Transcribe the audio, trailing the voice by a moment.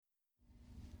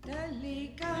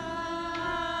Talika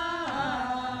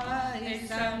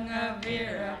isang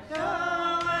avira to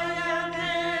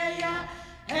ayaneya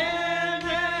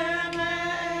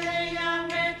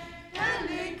enemeyange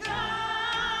talika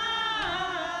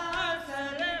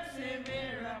salepsi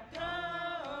vira to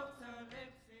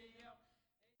salepsi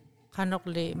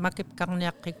Kanokli makip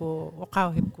karniakkiku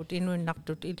oqauhipkut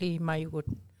inuinnartut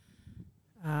iliimayugut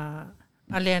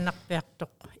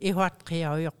alianarpiartoq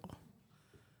ihuatqiaujoq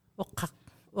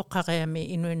oqqaqiami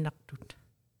inuinnartut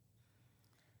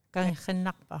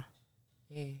kangirrinnarpa.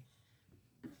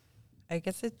 I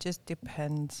guess it just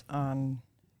depends on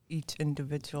each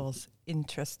individual's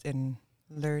interest in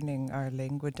learning our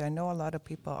language. I know a lot of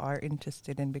people are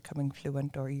interested in becoming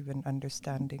fluent or even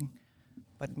understanding,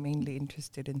 but mainly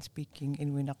interested in speaking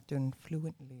Inuinnaqtun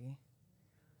fluently.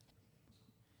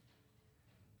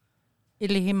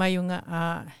 Ilihimayunga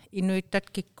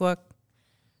inuittatkikkuak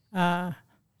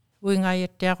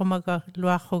uingayattiaqumaga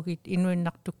luarrugit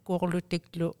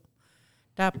inuinnartukkuorlutiklu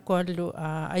taapkuallu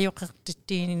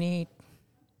ajoqertittiiniit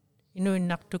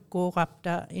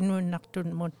inuinnartukkuuqarta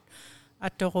inuinnartunmut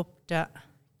atorupta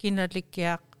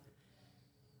kinalikiaq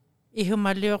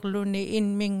ihumaliorluni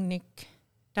inmingnik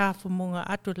taafumunga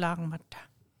atulaarmata.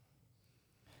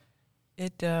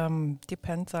 It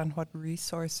depends on what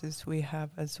resources we have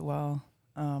as well,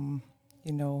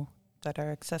 that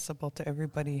are accessible to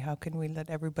everybody. How can we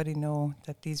let everybody know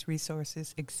that these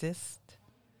resources exist?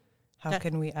 How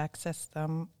can we access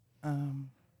them?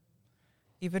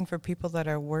 Even for people that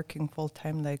are working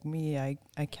full-time like me, I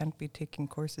can't be taking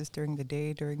courses during the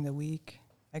day, during the week.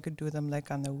 I could do them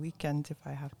like on the weekends if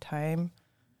I have time.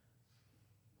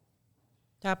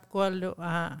 Tapkuallu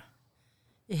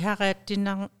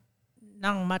ihaqaattinang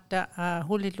mata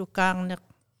hulilukaarneq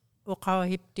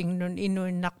oqauhiptingnun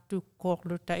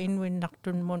inuinnartukkuorluta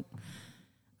inuinnartunmun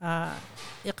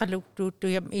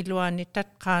iqaluktuutuyam iluani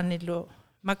tatqaanilu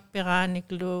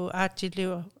makpiraaniklu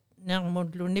aatiliu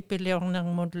nermullu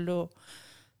nipiliornermullu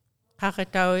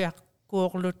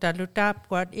qaqitaujaqkuorlutalu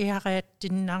taapkuat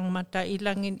ihaqaattinnaarmata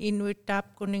ilangin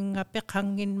inuittaapkuninga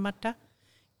peqanginmata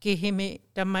kihimi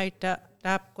tamaita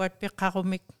taapkuat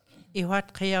peqarumik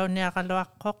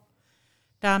ihuatqiauniaqaluaqqoq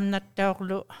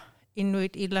taamnattaorlu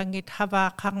inuit ilangit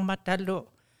havaaqarmatalu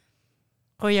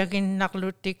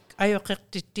qoyaginnarlutik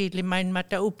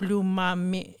ajoqertittiilimainmata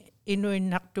upluummaammi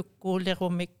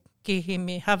inuinnartukkuulerumik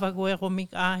kihimi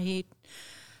havaguerumik aahit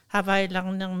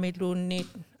havailarnermiluunniit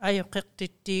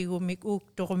ajoqertittiigumik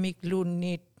uuktorumik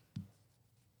luunniit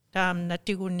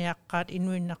taamnatiguniaqqaat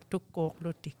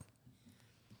inuinnartukkuorlutik.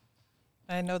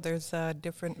 I know there's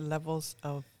different levels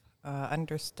of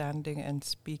understanding and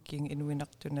speaking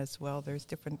Inuinnaqtun as well. There's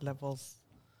different levels.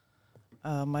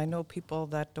 I know people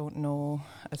that don't know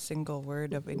a single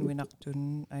word of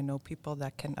Inuinnaqtun. I know people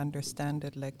that can understand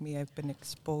it like me. I've been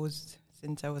exposed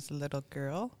since I was a little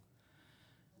girl.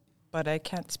 But I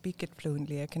can't speak it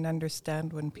fluently. I can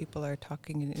understand when people are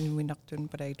talking in Inuinnaqtun,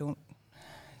 but I don't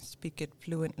speak it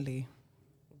fluently.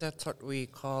 That's what we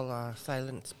call a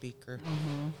silent speaker.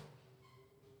 Mm-hmm.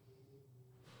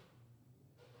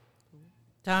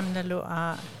 Taamnalu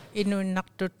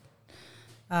inuinnartut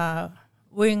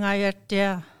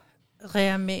uingayattia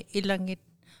reami ilangit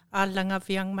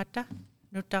aallangaviangmata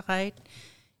nutaqait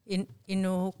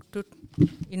inuuktut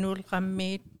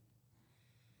inuulqammiit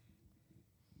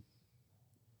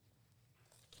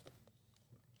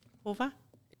uva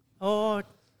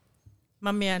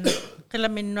mamiana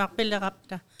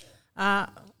qilaminnuarpileqapta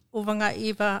uvanga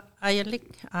iva ayalik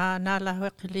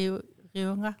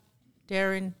naalahueqiliuriunga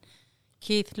Darren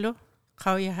Keithlu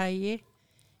qauyahaye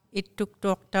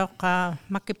ittuktuortauqa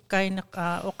makipkaineq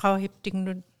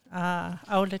oqauhiptingnun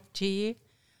aulattii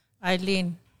Eileen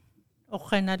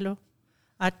oqenalu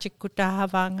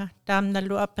aatsikkutahavanga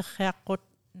taamnalu aperriaqqut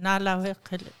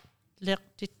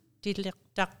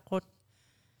naalahueqiliqtittileqtaqqut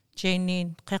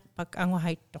Janine qerpak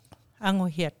anguhaittoq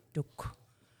anguhiattuk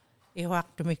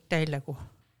ihuaqtumik tailagu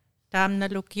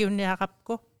taamnalu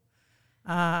kiuniaqapku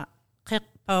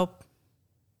qerpaup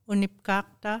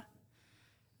unipkaaqta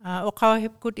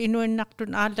oqauhipkut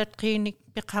inuinnartun aallatqiinik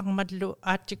peqarmallu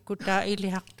aatsikkutaa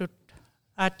ilihaqtut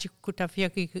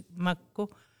aatsikkutafiagimakku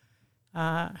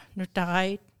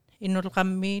nutaqait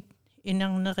inulqammiit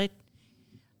inernerit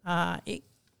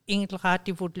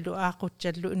ingilqaativullu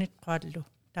aaqutsallu initquallu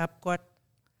taapkuat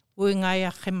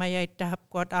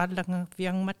uingaajarrimayaittahapkuat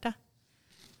aallangaviangmata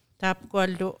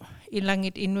taapkuallu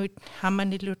ilangit inuit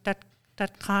hamanilu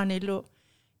tatqaanilu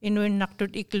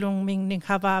inuinnartut iklungmingning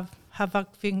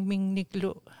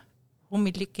havakvingmingniklu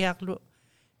humilikiarlu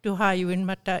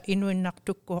tuhayuinmata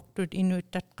inuinnartukkuortut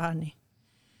inuittatqaani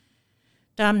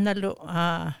taamnalu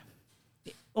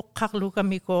oqqarlu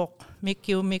kamikoq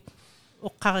mikiumik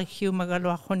oqqarigiu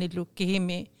magaluarrunilu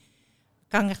kihimi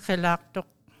kangeqqilaartoq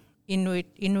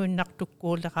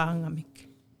inuinnartukkuuleraangamik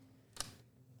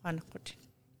qanaqqut.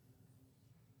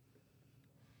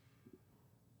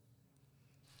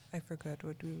 I forgot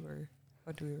what we were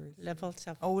Levels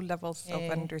of levels of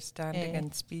understanding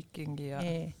and speaking,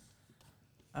 yeah.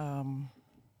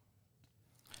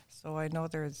 So I know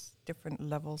there's different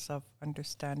levels of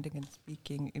understanding and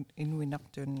speaking in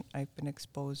Inuinnaqtun. I've been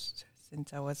exposed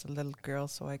since I was a little girl,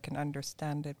 so I can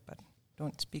understand it, but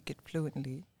don't speak it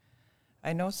fluently.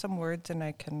 I know some words and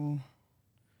I can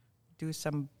do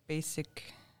some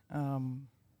basic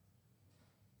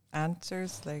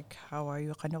answers, like how are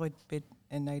you,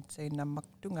 and I'd say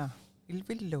namaktunga,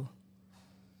 ilvillo.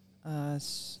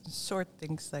 Sort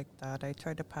things like that. I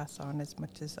try to pass on as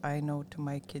much as I know to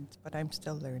my kids, but I'm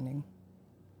still learning.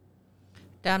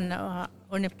 Damna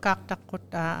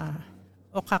unipkaqtaqqut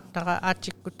oqaqtaqa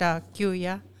aatikkuta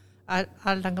kiuya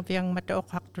allangaviang mata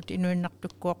oqaqtut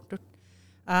inuinnartukkuortut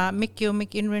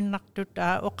mikiumik inuinnartut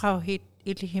oqauhit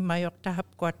ilihimayoq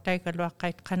tahapkuat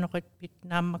taikaluaqqait qanoqitpit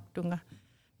naammaktunga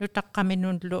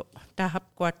nutaqqaminunlu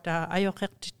tahapkuat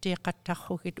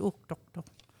ayoqeqtittiiqattarrugit uuktortoq.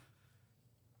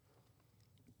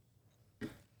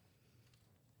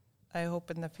 I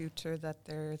hope in the future that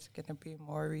there's going to be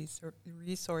more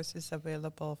resources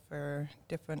available for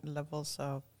different levels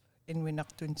of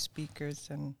Inuinnaqtun speakers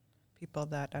and people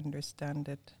that understand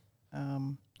it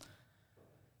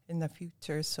in the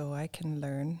future, so I can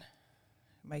learn,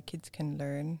 my kids can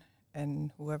learn,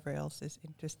 and whoever else is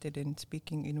interested in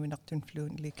speaking Inuinnaqtun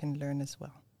fluently can learn as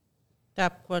well.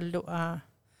 Tapkuallu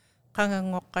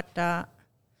qangangoqqata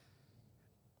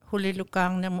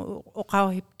hulilukaangnamu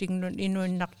oqauhiptingnun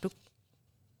inuinnartuk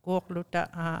kuoqluta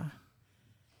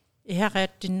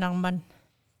ihaqaattinnarman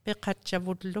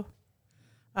peqatsavullu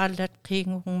aallat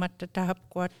qiingugmatta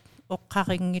tahapkuat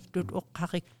oqqaringittut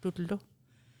oqqariktullu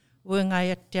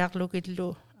uingaayattiarlugillu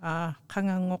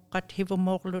qangangoqqat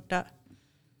hivumorluta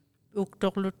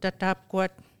uktorlutta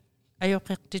tahapkuat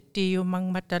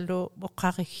ayoqeqtittiiyumangmatalu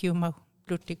oqqariggiumag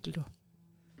lutiklu.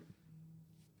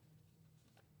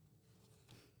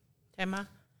 Tema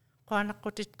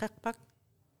qaanaqqutit qeqpak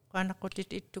qaanaqqutit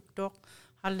ittuktoq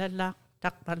hallallaaq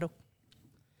taqpaluk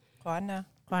Qaana.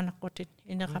 qaanaqqutit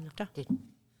ineqapta